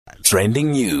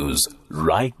trending news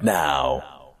right now.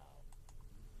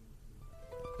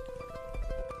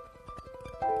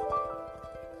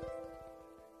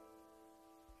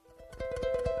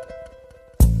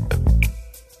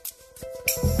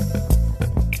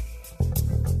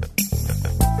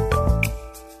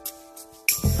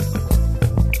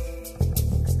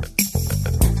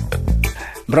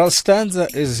 Bro, Stanza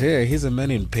is here. He's a man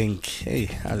in pink. Hey,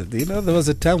 there was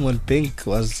a time when pink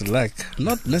was like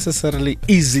not necessarily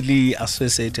easily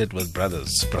associated with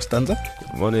brothers. Bro, Stanza?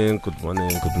 Good morning,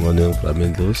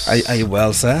 Flamingos. Are you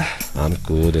well, sir? I'm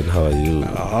good, and how are you?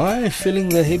 I'm feeling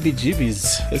the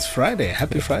heebie-jeebies. It's Friday.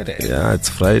 Happy Friday. Yeah, it's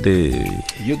Friday.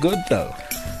 You good, though?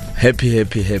 Happy.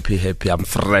 I'm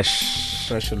fresh.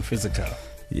 Fresh and physical.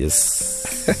 Yes.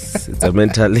 It's a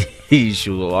mental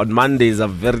issue. On Mondays,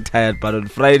 I'm very tired, but on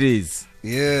Fridays...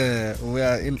 Yeah, we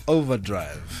are in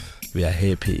overdrive. We are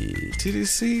happy. Did you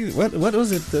see, what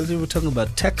was it that we were talking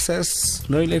about? Texas,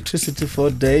 no electricity for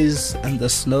days, and the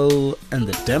snow and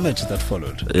the damage that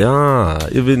followed. Yeah,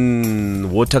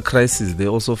 even water crisis. They're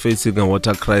also facing a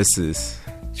water crisis.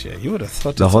 Yeah, you would have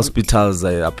thought the hospitals,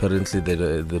 apparently, they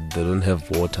don't have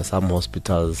water. Some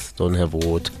hospitals don't have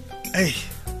water. Hey,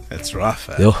 that's rough,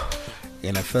 eh? Yo.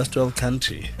 In a first world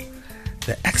country.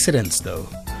 The accidents, though,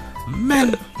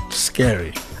 man,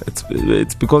 scary.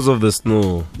 It's because of the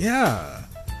snow. Yeah.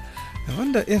 I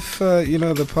wonder if,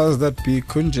 the powers that be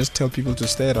couldn't just tell people to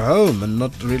stay at home and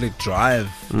not really drive.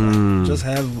 Just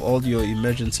have all your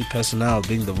emergency personnel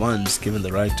being the ones given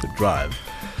the right to drive.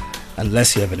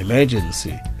 Unless you have an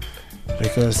emergency.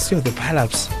 Because, the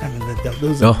pileups,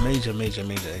 those are major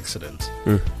accidents.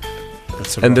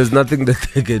 And there's nothing that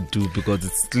they can do because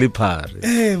it's slippery.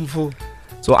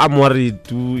 So I'm worried,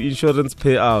 do insurance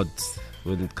pay out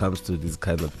when it comes to these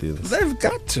kind of things? They've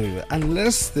got to,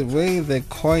 unless the way they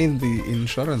coin the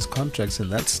insurance contracts in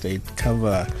that state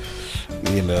cover,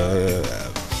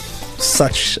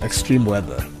 such extreme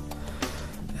weather.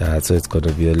 Yeah, so it's going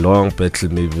to be a long battle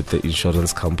maybe with the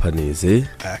insurance companies, eh?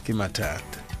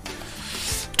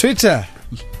 Twitter,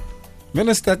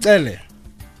 Minister Tele.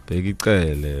 Did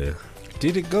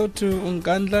he go to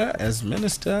Ungandla as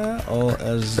minister or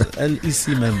as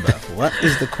LEC member? What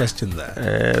is the question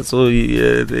there? So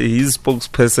his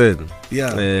spokesperson,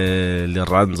 yeah,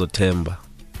 Leranzo Temba,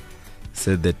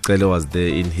 said that Kele was there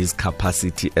in his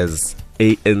capacity as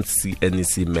ANC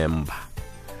NEC member.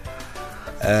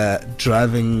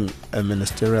 Driving a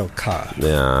ministerial car.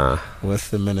 Yeah. With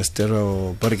the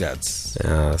ministerial bodyguards.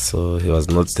 Yeah, so he was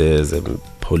not there as a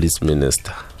police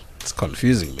minister. It's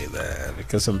confusing me there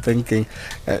because I'm thinking,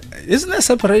 isn't there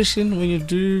separation when you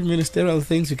do ministerial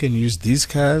things? You can use these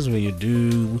cars. When you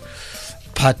do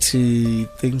party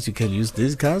things, you can use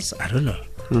these cars. I don't know.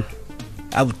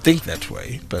 I would think that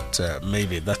way, but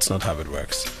maybe that's not how it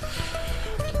works.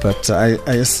 But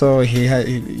I saw he had,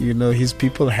 his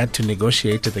people had to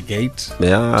negotiate at the gate.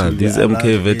 Yeah, these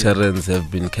MK veterans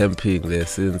have been camping there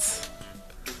since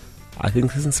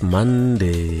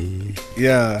Monday.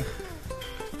 Yeah.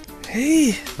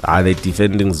 Hey. They're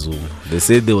defending Zoom. They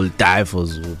say they will die for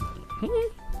Zoom.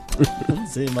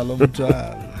 Say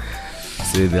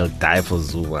they'll die for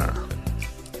Zoom.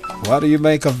 What do you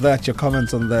make of that? Your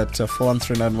comments on that?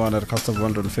 41391 at a cost of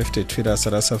 150. Tweet us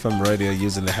at SFM Radio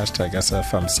using the hashtag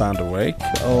SFM Sound Awake.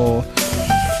 Or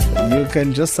you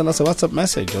can just send us a WhatsApp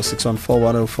message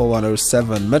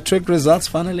 0614104107. Matric results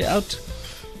finally out?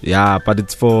 Yeah, but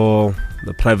it's for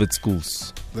the private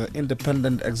schools. The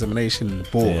Independent Examination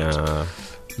Board. Yeah.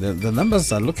 The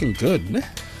numbers are looking good, ne?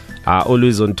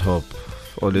 Always on top.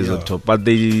 On top. But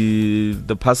the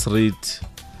pass rate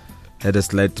had a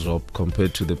slight drop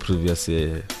compared to the previous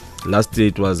year. Last year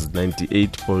it was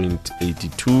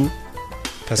 98.82%.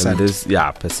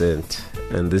 Percent.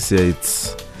 And this year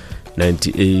it's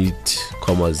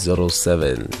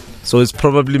 98.07. So it's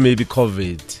probably maybe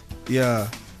COVID. Yeah.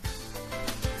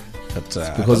 But, it's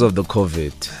because of the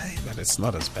COVID. But it's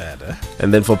not as bad, eh?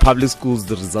 And then for public schools,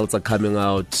 the results are coming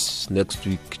out next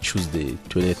week, Tuesday,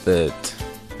 23rd.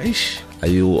 Eish. Are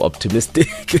you optimistic?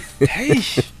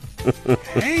 Eish.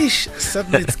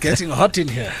 Suddenly it's getting hot in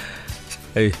here.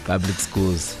 Hey, public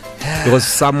schools. Because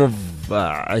some of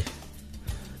they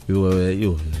were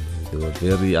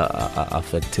very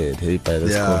affected by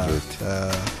this COVID.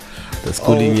 The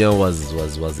schooling year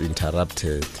was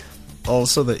interrupted.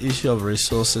 Also the issue of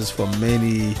resources for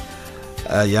many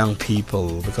young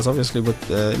people, because obviously with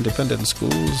independent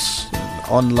schools,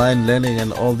 online learning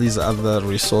and all these other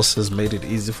resources made it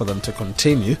easy for them to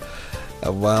continue.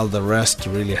 while the rest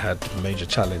really had major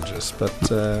challenges. But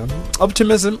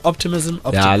optimism.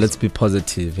 Yeah, let's be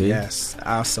positive. Eh? Yes,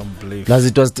 have some belief. Plus,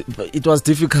 it was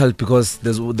difficult because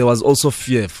there was also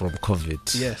fear from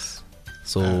COVID. Yes.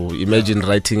 So imagine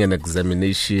writing an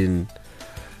examination.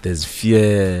 There's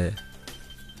fear.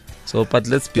 So, but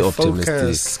let's be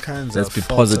optimistic. Let's be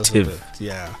positive.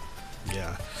 Yeah.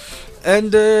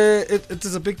 And it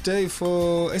is a big day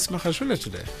for Esma Khashule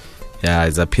today. Yeah,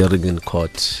 he's appearing in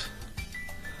court.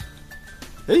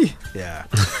 Hey. Yeah.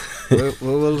 we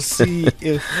will see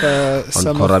if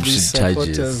some of these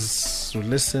supporters who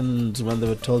listened when they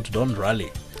were told don't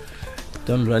rally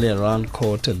around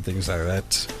court and things like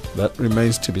that. That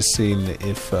remains to be seen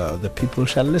if the people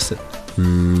shall listen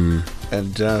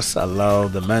and just allow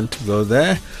the man to go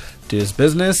there, do his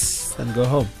business, and go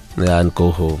home. Yeah, and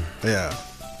go home. Yeah.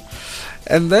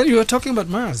 And then you were talking about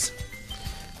Mars.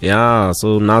 Yeah,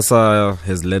 so NASA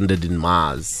has landed in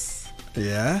Mars.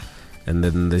 Yeah. And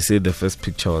then they say the first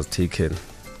picture was taken.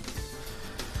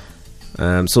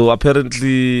 So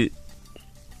apparently,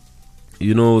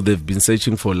 they've been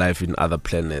searching for life in other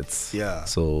planets. Yeah.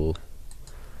 So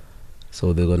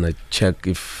they're gonna check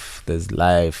if there's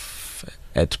life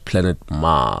at planet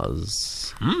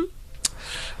Mars.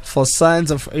 For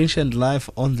signs of ancient life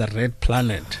on the red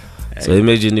planet. So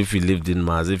imagine if you lived in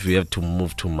Mars, if you have to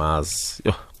move to Mars.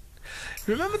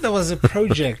 Remember there was a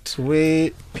project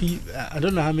where, I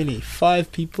don't know how many,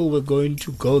 5 people were going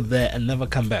to go there and never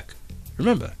come back.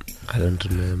 Remember? I don't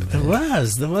remember.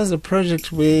 There was a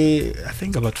project where I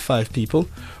think about 5 people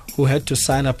who had to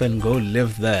sign up and go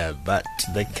live there, but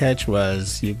the catch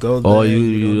was you go there.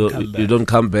 You don't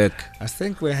come back. I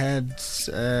think we had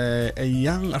a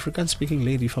young African-speaking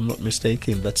lady, if I'm not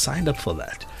mistaken, that signed up for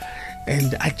that.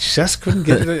 And I just couldn't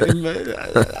get it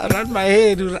around my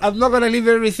head. I'm not going to leave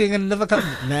everything and never come.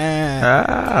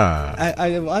 Nah.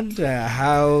 I wonder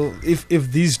how, if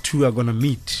these two are going to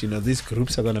meet, these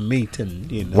groups are going to meet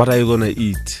and, What are you going to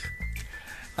eat?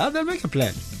 They'll make a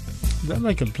plan.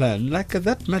 Like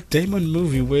that Matt Damon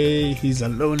movie where he's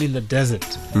alone in the desert.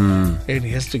 And he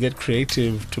has to get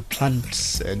creative to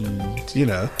plant and,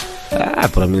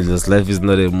 But I mean, this life is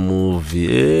not a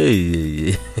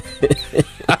movie.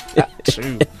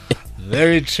 True.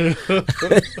 Very true.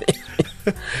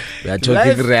 We are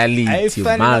talking reality. I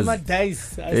find Mars. But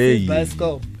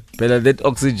that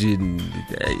oxygen,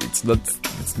 it's not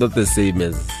the same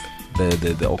as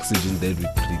the oxygen that we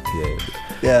breathe here.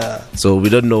 Yeah. So we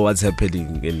don't know what's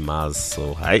happening in Mars.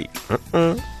 So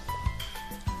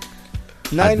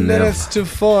 9 minutes to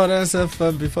 4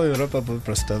 SFM. Before you wrap up with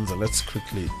Prastanza, let's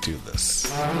quickly do this.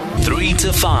 3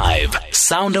 to 5,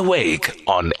 Sound Awake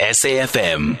on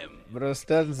SAFM.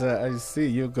 Prastanza, I see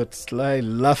you got Sly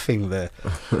laughing there.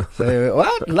 So,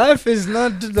 what? Life is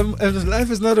not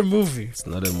a movie. It's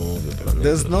not a movie.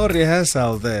 There's no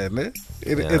rehearsal there. Ne?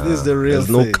 It is the real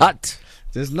thing. There's no cut.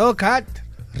 There's no cut.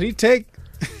 Retake.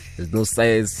 There's no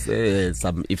science,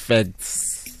 some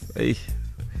effects.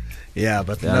 Yeah,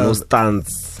 but there are no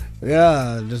stunts.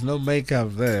 Yeah, there's no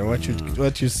makeup there.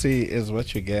 What you see is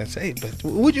what you get. Hey, but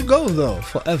would you go though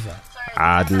forever?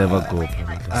 I'd never go.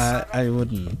 I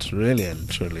wouldn't, really and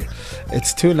truly.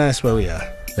 It's too nice where we are.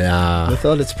 Yeah. With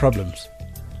all its problems,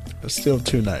 it's still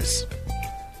too nice.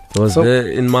 Because there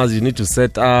in Mars you need to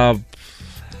set up.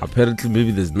 Apparently,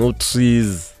 maybe there's no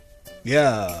trees.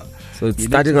 Yeah. So it's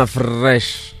starting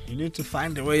afresh. You need to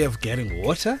find a way of getting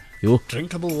water, Yo.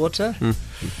 drinkable water.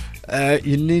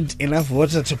 You need enough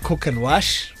water to cook and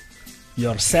wash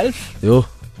yourself. Yo.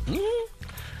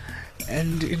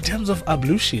 And in terms of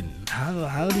ablution,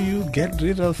 how do you get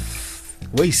rid of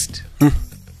waste?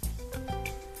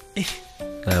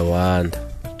 I want.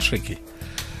 Tricky.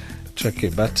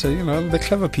 But the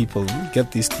clever people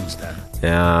get these things done.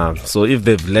 Yeah. So if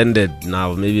they've landed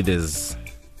now, maybe there's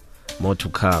more to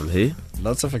come, hey?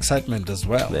 Lots of excitement as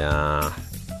well. Yeah.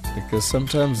 Because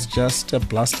sometimes just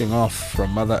blasting off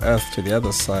from Mother Earth to the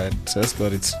other side has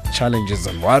got its challenges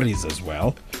and worries as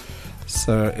well.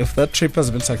 So if that trip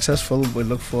has been successful, we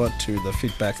look forward to the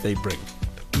feedback they bring.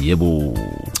 Yebo.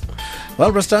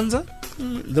 Well, Brastanza,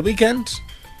 the weekend.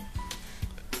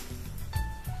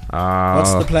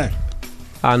 What's the plan?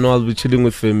 No, I'll be chilling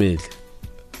with family.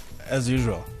 As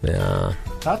usual. Yeah.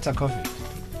 Tata coffee.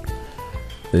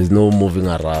 There's no moving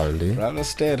around. Rather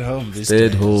stay at home. Stay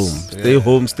at home. Stay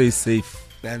home, stay safe.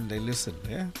 And they listen,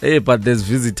 yeah? Hey, but there's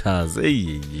visitors.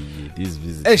 Hey, these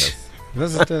visitors.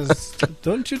 Visitors,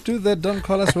 don't you do that. Don't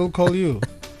call us, we'll call you.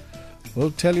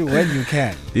 We'll tell you when you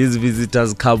can. These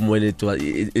visitors come when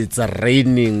it's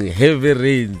raining, heavy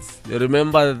rains. You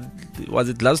remember, was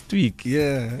it last week?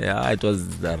 Yeah. Yeah, it was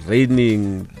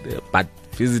raining, but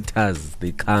visitors,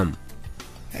 they come.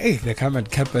 hey, they come and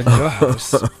camp at your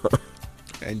house.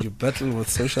 And you battle with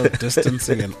social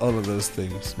distancing and all of those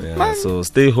things. Yeah, Man. so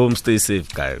stay home, stay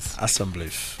safe, guys. Assembly.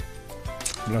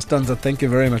 Stanza, thank you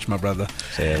very much, my brother.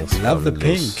 Thanks. Love the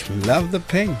pink. Love the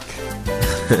pink.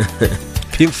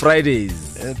 Pink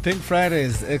Fridays. Pink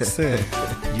Fridays,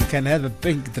 you can have a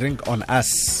pink drink on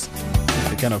us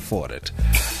if you can afford it.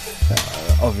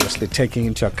 Obviously, taking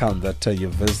into account that you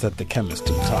visit the chemist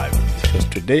in time. Because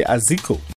today, Aziko.